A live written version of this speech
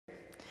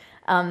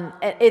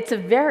It's a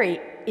very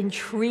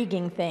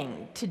intriguing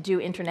thing to do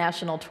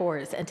international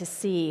tours and to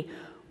see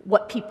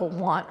what people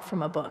want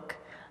from a book.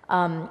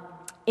 In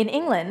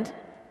England,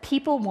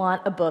 people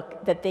want a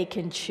book that they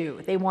can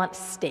chew. They want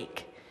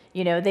steak.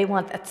 You know, they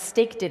want that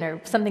steak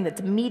dinner, something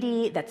that's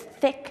meaty, that's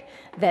thick,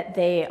 that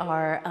they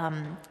are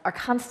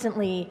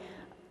constantly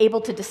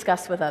able to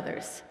discuss with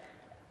others.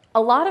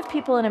 A lot of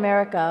people in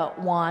America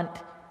want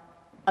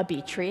a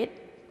beach read,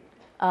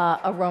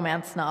 a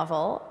romance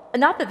novel.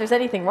 Not that there's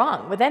anything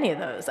wrong with any of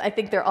those. I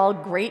think they're all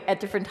great at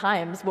different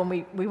times when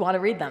we want to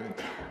read them.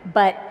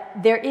 But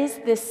there is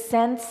this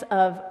sense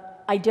of,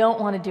 I don't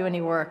want to do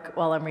any work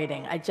while I'm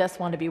reading. I just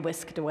want to be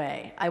whisked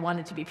away. I want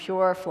it to be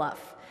pure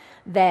fluff.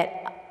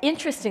 That,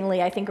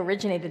 interestingly, I think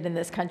originated in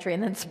this country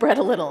and then spread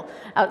a little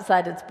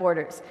outside its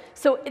borders.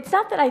 So it's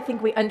not that I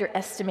think we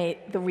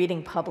underestimate the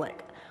reading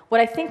public. What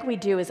I think we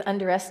do is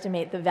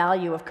underestimate the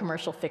value of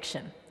commercial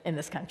fiction in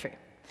this country.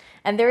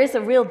 And there is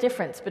a real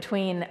difference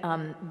between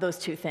those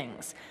two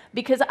things.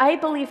 Because I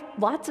believe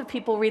lots of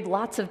people read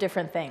lots of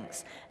different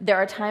things. There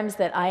are times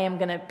that I am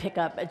going to pick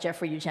up a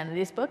Jeffrey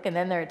Eugenides book, and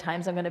then there are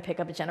times I'm going to pick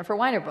up a Jennifer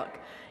Weiner book.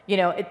 You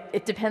know,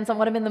 it depends on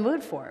what I'm in the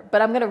mood for.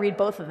 But I'm going to read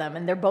both of them,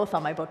 and they're both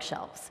on my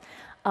bookshelves.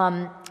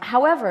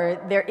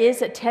 However, there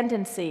is a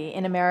tendency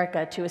in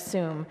America to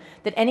assume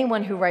that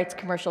anyone who writes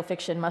commercial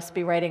fiction must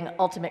be writing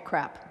ultimate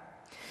crap.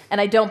 And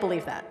I don't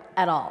believe that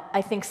at all.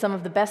 I think some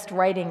of the best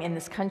writing in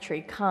this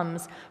country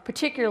comes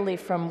particularly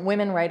from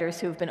women writers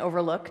who have been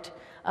overlooked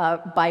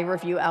by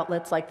review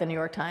outlets like the New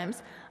York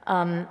Times.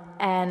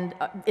 And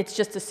it's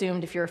just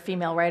assumed if you're a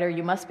female writer,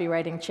 you must be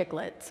writing chick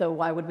lit. So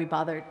why would we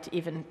bother to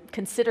even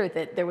consider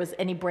that there was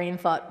any brain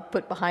thought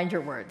put behind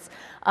your words?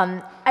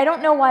 I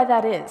don't know why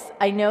that is.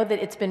 I know that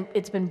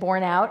it's been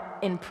borne out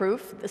in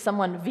proof.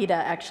 Someone, Vita,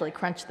 actually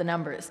crunched the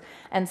numbers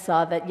and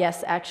saw that,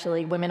 yes,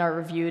 actually, women are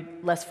reviewed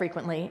less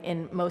frequently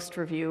in most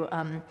review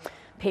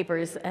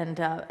papers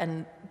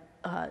and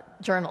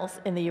journals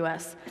in the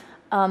US.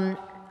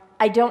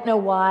 I don't know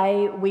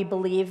why we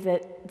believe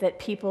that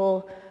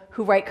people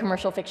who write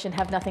commercial fiction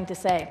have nothing to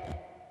say.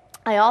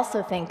 I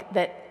also think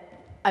that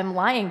I'm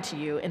lying to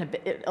you in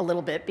a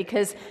little bit,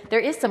 because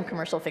there is some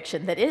commercial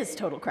fiction that is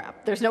total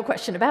crap. There's no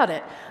question about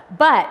it.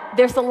 But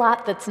there's a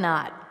lot that's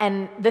not.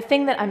 And the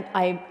thing that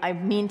I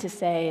mean to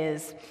say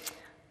is,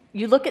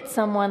 you look at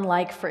someone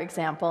like, for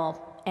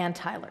example, Ann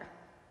Tyler.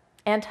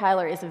 Ann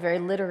Tyler is a very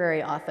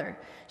literary author.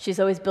 She's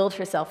always billed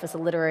herself as a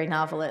literary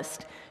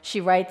novelist.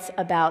 She writes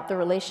about the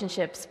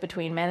relationships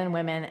between men and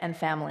women and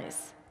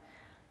families.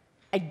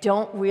 I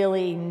don't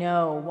really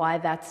know why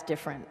that's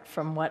different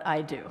from what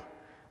I do,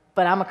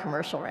 but I'm a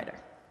commercial writer.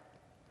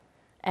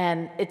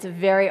 And it's a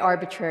very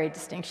arbitrary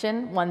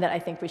distinction, one that I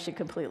think we should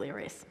completely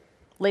erase.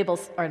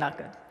 Labels are not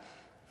good.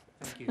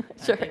 Thank you.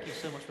 Sure. Thank you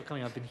so much for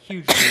coming. I've been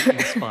hugely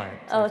inspired.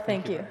 Oh,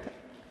 thank you.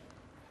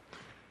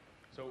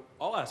 So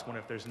I'll ask one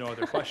if there's no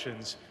other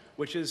questions,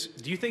 which is,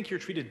 do you think you're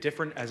treated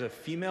different as a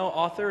female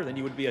author than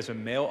you would be as a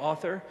male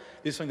author?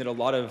 This is something that a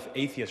lot of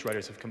atheist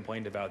writers have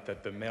complained about,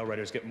 that the male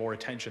writers get more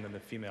attention than the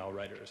female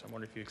writers. I'm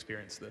wondering if you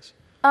experienced this.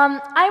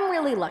 I'm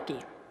really lucky.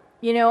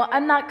 You know,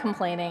 I'm not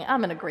complaining.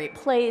 I'm in a great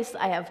place.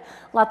 I have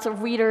lots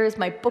of readers.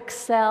 My books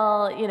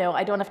sell. You know,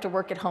 I don't have to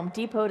work at Home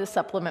Depot to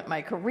supplement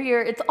my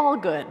career. It's all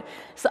good.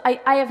 So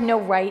I have no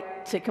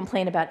right to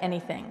complain about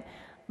anything.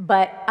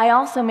 But I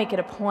also make it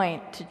a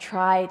point to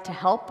try to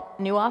help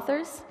new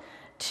authors,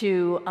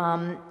 to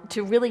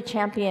really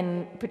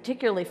champion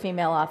particularly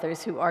female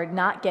authors who are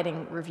not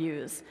getting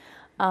reviews,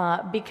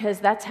 because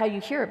that's how you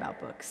hear about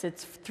books.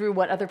 It's through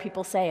what other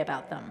people say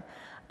about them.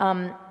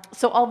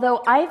 So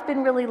although I've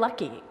been really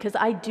lucky, because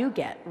I do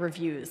get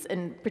reviews,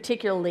 and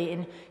particularly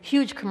in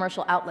huge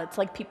commercial outlets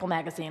like People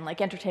Magazine,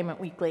 like Entertainment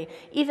Weekly,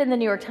 even the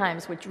New York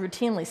Times, which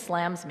routinely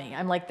slams me.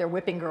 I'm like their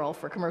whipping girl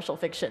for commercial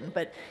fiction,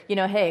 but you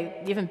know,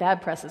 hey, even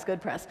bad press is good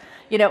press.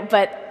 You know,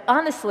 but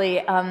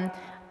honestly,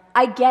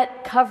 I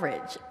get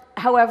coverage.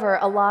 However,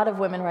 a lot of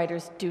women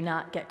writers do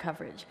not get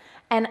coverage.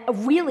 And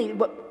really,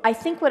 I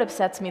think what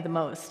upsets me the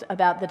most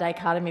about the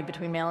dichotomy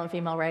between male and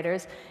female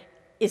writers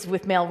is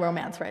with male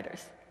romance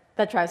writers.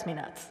 That drives me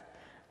nuts.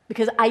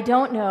 Because I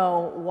don't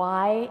know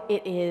why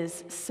it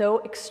is so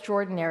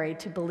extraordinary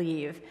to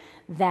believe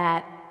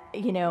that,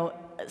 you know,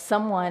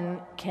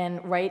 someone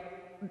can write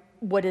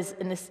what is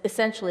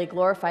essentially a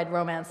glorified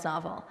romance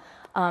novel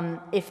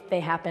if they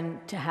happen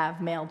to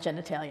have male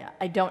genitalia.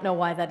 I don't know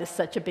why that is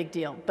such a big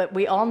deal, but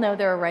we all know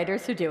there are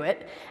writers who do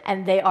it,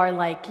 and they are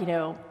like, you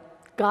know,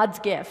 God's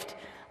gift.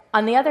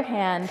 On the other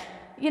hand,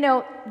 you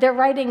know, they're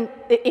writing,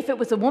 if it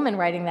was a woman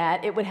writing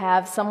that, it would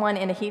have someone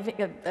in a heaving,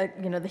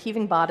 you know, the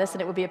heaving bodice,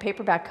 and it would be a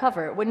paperback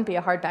cover. It wouldn't be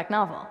a hardback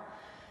novel.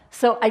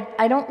 So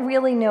I don't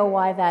really know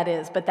why that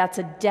is, but that's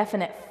a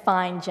definite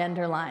fine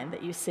gender line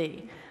that you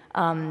see,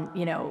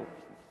 you know,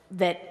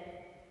 that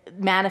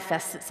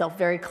manifests itself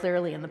very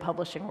clearly in the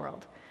publishing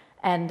world.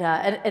 And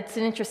it's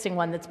an interesting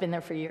one that's been there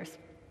for years.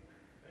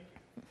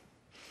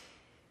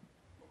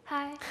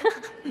 Hi.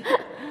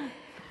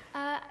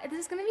 This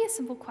is going to be a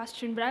simple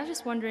question, but I was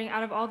just wondering,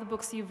 out of all the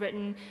books you've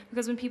written,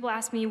 because when people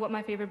ask me what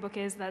my favorite book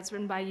is that's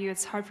written by you,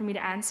 it's hard for me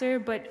to answer,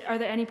 but are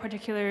there any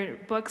particular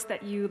books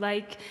that you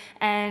like,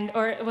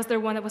 or was there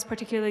one that was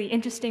particularly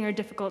interesting or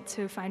difficult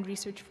to find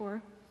research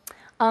for?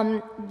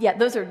 Yeah,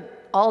 those are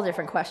all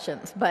different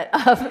questions, but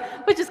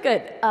which is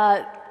good.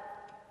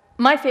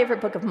 My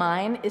favorite book of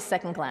mine is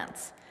Second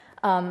Glance.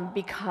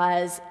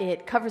 Because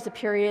it covers a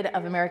period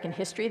of American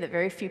history that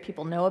very few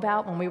people know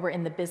about when we were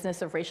in the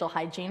business of racial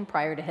hygiene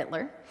prior to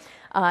Hitler.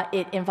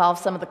 It involves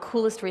some of the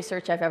coolest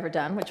research I've ever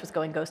done, which was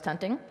going ghost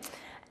hunting.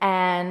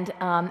 And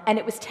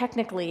it was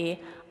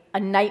technically a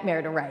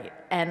nightmare to write,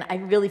 and I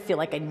really feel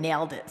like I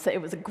nailed it, so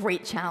it was a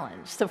great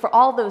challenge. So for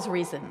all those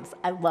reasons,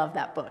 I love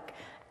that book.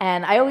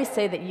 And I always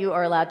say that you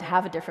are allowed to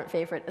have a different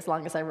favorite as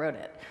long as I wrote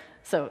it,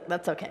 so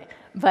that's okay.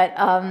 But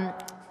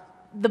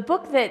the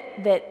book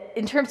that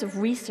in terms of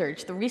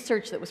research, the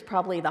research that was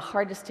probably the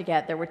hardest to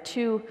get, there were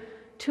two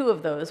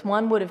of those.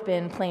 One would have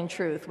been Plain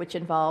Truth, which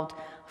involved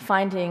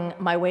finding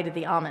my way to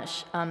the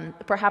Amish.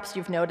 Perhaps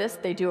you've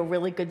noticed they do a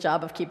really good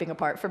job of keeping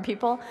apart from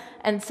people.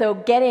 And so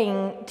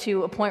getting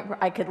to a point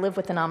where I could live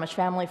with an Amish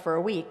family for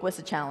a week was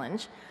a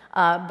challenge.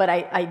 But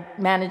I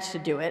managed to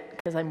do it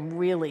because I'm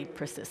really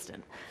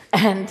persistent.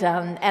 And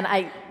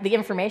the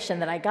information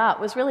that I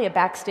got was really a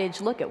backstage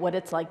look at what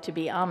it's like to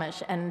be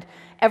Amish. And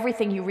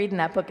everything you read in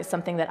that book is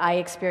something that I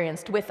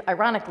experienced with,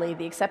 ironically,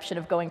 the exception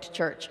of going to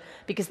church,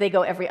 because they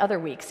go every other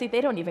week. See,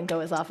 they don't even go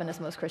as often as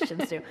most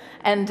Christians do.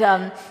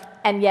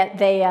 And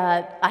yet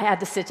I had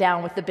to sit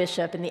down with the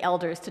bishop and the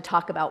elders to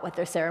talk about what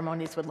their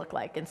ceremonies would look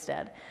like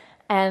instead.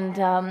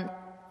 And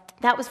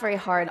that was very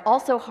hard.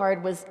 Also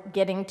hard was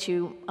getting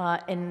to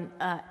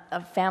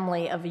a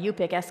family of a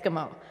Yupik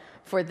Eskimo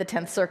for the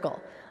 10th Circle,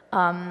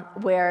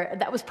 where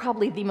that was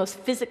probably the most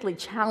physically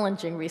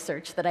challenging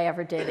research that I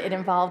ever did. It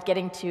involved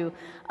getting to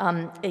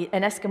an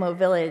Eskimo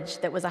village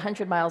that was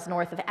 100 miles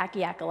north of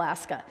Akiak,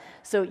 Alaska.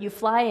 So you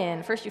fly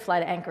in, first you fly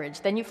to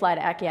Anchorage, then you fly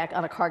to Akiak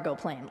on a cargo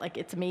plane, like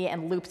it's me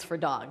and loops for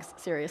dogs,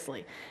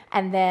 seriously.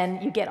 And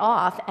then you get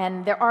off,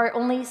 and there are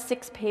only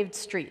 6 paved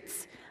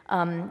streets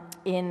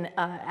in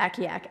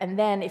Akiak, and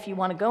then if you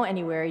want to go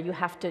anywhere, you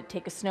have to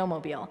take a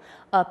snowmobile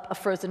up a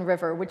frozen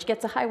river, which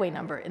gets a highway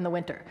number in the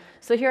winter.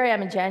 So here I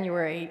am in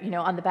January,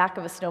 on the back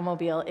of a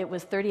snowmobile. It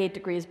was 38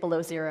 degrees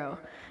below zero,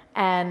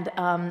 and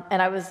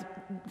I was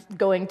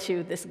going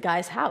to this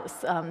guy's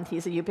house.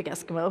 He's a Yupik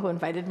Eskimo who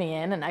invited me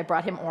in, and I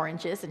brought him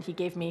oranges, and he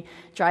gave me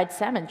dried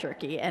salmon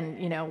jerky,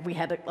 and we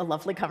had a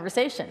lovely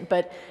conversation.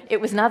 But it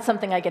was not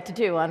something I get to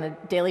do on a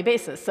daily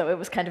basis, so it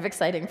was kind of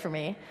exciting for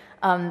me.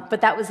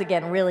 But that was,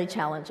 again, really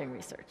challenging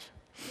research.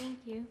 Thank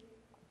you.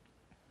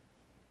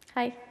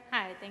 Hi.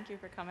 Hi, thank you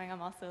for coming.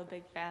 I'm also a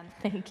big fan.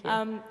 Thank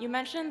you. You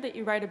mentioned that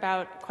you write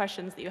about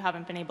questions that you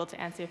haven't been able to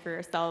answer for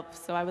yourself,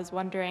 so I was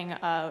wondering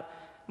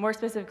more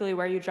specifically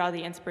where you draw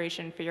the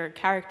inspiration for your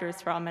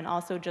characters from, and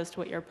also just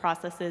what your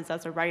process is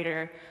as a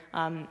writer,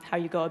 how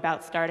you go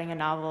about starting a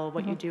novel,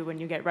 what you do when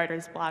you get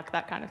writer's block,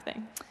 that kind of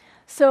thing.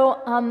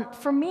 So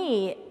for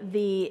me,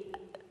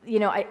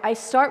 I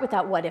start with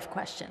that what if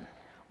question.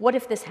 What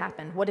if this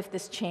happened? What if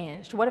this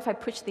changed? What if I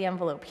pushed the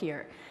envelope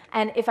here?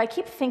 And if I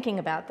keep thinking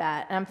about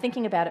that, and I'm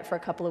thinking about it for a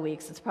couple of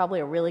weeks, it's probably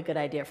a really good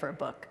idea for a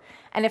book.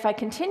 And if I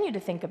continue to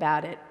think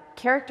about it,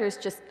 characters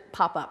just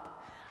pop up.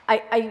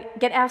 I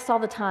get asked all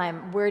the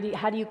time,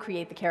 how do you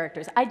create the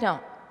characters? I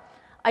don't.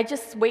 I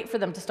just wait for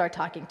them to start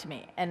talking to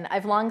me. And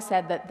I've long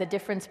said that the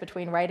difference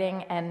between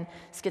writing and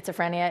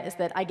schizophrenia is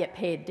that I get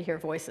paid to hear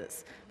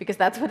voices, because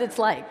that's what it's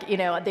like.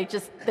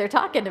 They're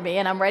talking to me,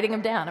 and I'm writing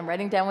them down. I'm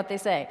writing down what they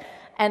say.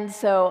 And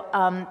so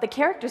the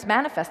characters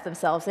manifest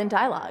themselves in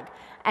dialogue.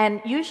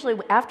 And usually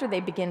after they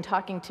begin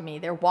talking to me,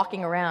 they're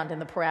walking around in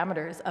the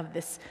parameters of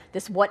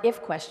this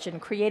what-if question,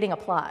 creating a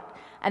plot.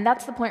 And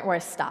that's the point where I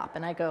stop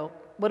and I go,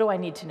 what do I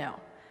need to know?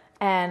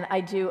 And I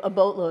do a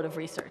boatload of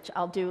research.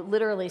 I'll do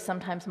literally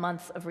sometimes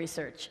months of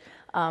research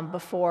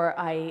before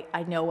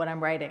I know what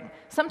I'm writing.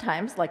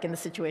 Sometimes, like in the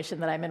situation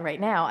that I'm in right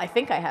now, I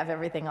think I have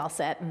everything all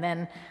set, and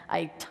then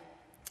I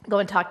go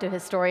and talk to a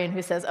historian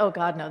who says, oh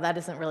God, no, that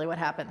isn't really what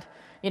happened.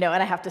 And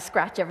I have to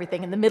scratch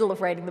everything in the middle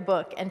of writing the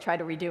book and try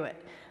to redo it.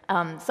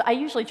 So I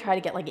usually try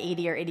to get like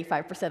 80 or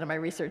 85% of my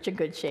research in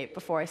good shape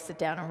before I sit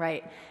down and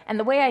write. And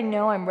the way I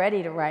know I'm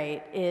ready to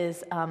write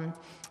is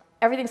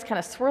everything's kind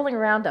of swirling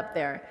around up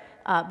there,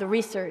 the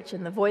research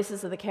and the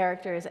voices of the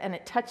characters, and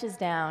it touches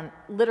down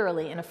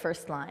literally in a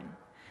first line.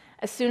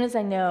 As soon as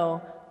I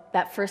know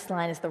that first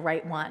line is the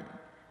right one,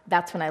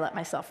 that's when I let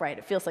myself write.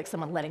 It feels like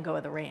someone letting go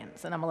of the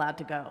reins, and I'm allowed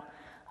to go.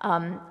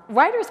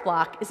 Writer's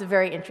block is a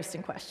very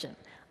interesting question.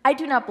 I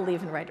do not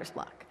believe in writer's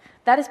block.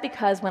 That is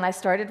because when I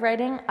started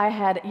writing, I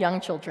had young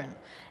children.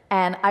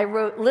 And I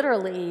wrote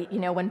literally,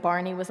 when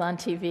Barney was on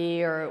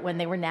TV, or when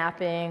they were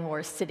napping,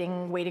 or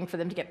sitting waiting for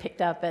them to get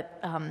picked up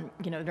at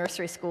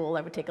nursery school,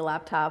 I would take a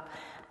laptop.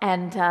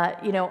 And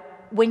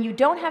when you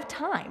don't have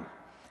time,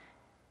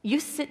 you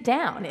sit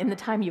down in the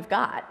time you've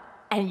got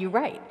and you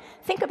write.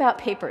 Think about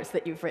papers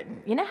that you've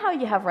written. You know how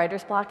you have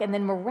writer's block, and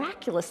then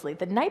miraculously,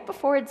 the night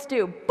before it's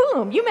due,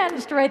 boom, you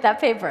managed to write that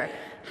paper.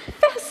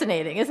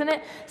 Fascinating, isn't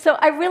it? So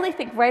I really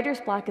think writer's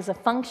block is a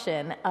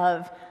function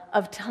of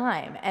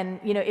time. And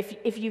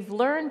if you've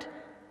learned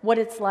what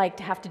it's like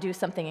to have to do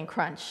something in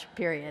crunch,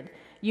 period,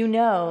 you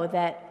know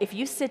that if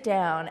you sit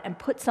down and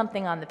put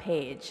something on the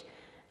page,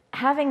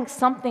 having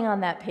something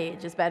on that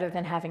page is better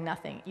than having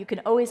nothing. You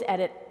can always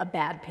edit a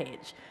bad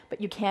page,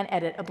 but you can't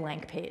edit a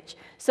blank page.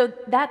 So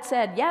that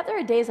said, yeah, there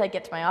are days I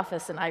get to my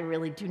office and I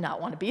really do not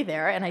want to be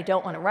there and I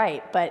don't want to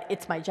write, but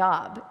it's my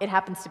job. It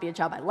happens to be a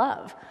job I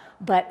love.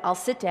 But I'll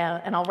sit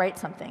down and I'll write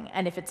something.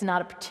 And if it's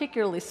not a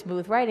particularly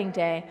smooth writing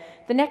day,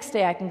 the next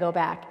day I can go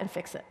back and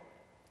fix it.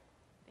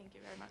 Thank you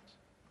very much.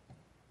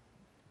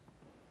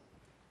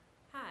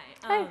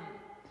 Hi.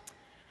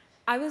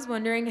 I was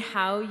wondering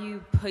how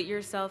you put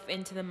yourself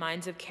into the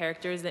minds of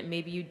characters that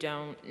maybe you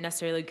don't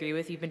necessarily agree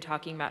with. You've been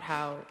talking about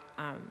how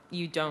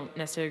you don't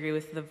necessarily agree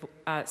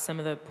with some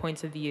of the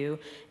points of view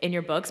in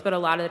your books, but a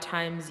lot of the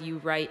times you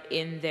write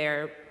in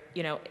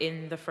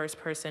in the first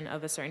person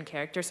of a certain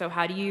character. So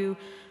how do you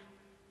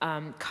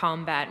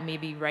combat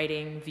maybe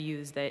writing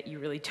views that you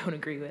really don't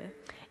agree with?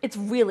 It's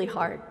really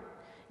hard.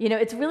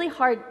 It's really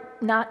hard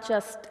not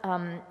just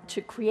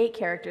to create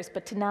characters,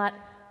 but to not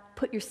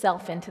put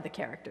yourself into the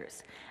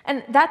characters.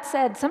 And that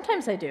said,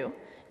 sometimes I do.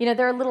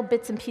 There are little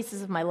bits and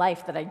pieces of my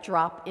life that I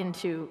drop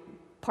into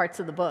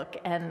parts of the book.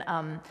 And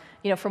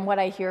from what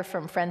I hear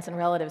from friends and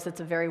relatives,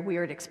 it's a very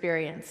weird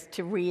experience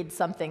to read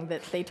something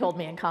that they told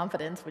me in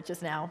confidence, which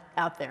is now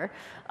out there.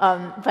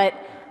 But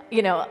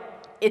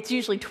it's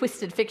usually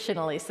twisted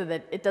fictionally so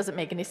that it doesn't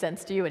make any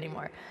sense to you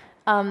anymore.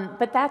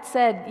 But that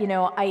said,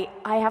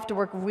 I have to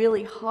work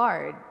really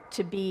hard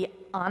to be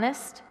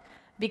honest,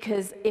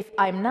 because if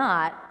I'm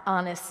not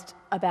honest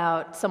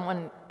about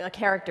a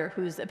character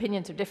whose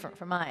opinions are different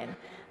from mine,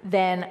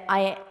 then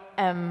I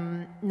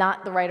am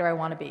not the writer I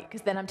want to be,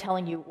 because then I'm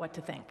telling you what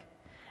to think.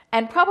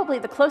 And probably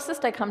the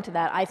closest I come to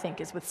that, I think,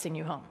 is with Sing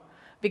You Home,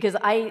 because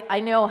I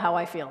know how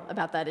I feel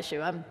about that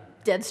issue. I'm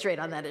dead straight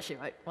on that issue.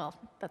 Well,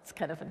 that's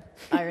kind of an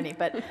irony,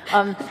 but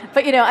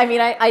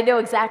I know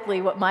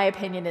exactly what my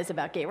opinion is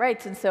about gay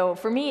rights, and so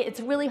for me, it's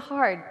really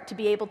hard to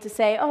be able to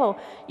say, oh,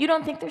 you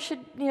don't think we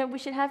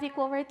should have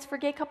equal rights for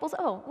gay couples?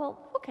 Oh,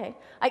 well, okay.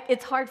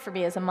 It's hard for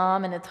me as a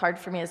mom, and it's hard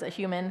for me as a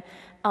human.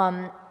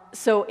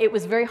 So it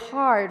was very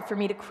hard for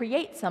me to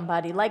create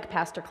somebody like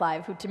Pastor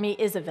Clive, who to me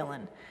is a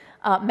villain.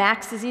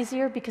 Max is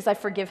easier because I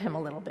forgive him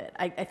a little bit.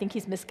 I think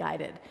he's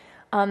misguided.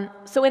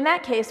 So in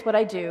that case, what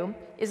I do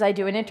is I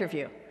do an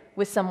interview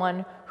with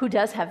someone who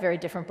does have very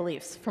different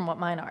beliefs from what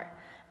mine are.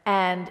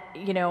 And,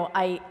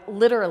 I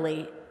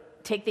literally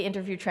take the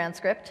interview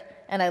transcript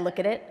and I look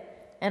at it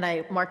and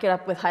I mark it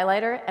up with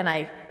highlighter and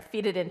I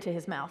feed it into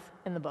his mouth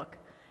in the book.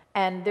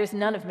 And there's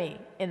none of me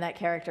in that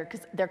character,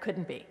 because there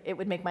couldn't be. It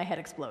would make my head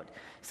explode.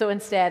 So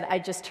instead, I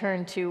just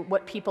turn to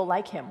what people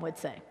like him would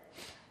say.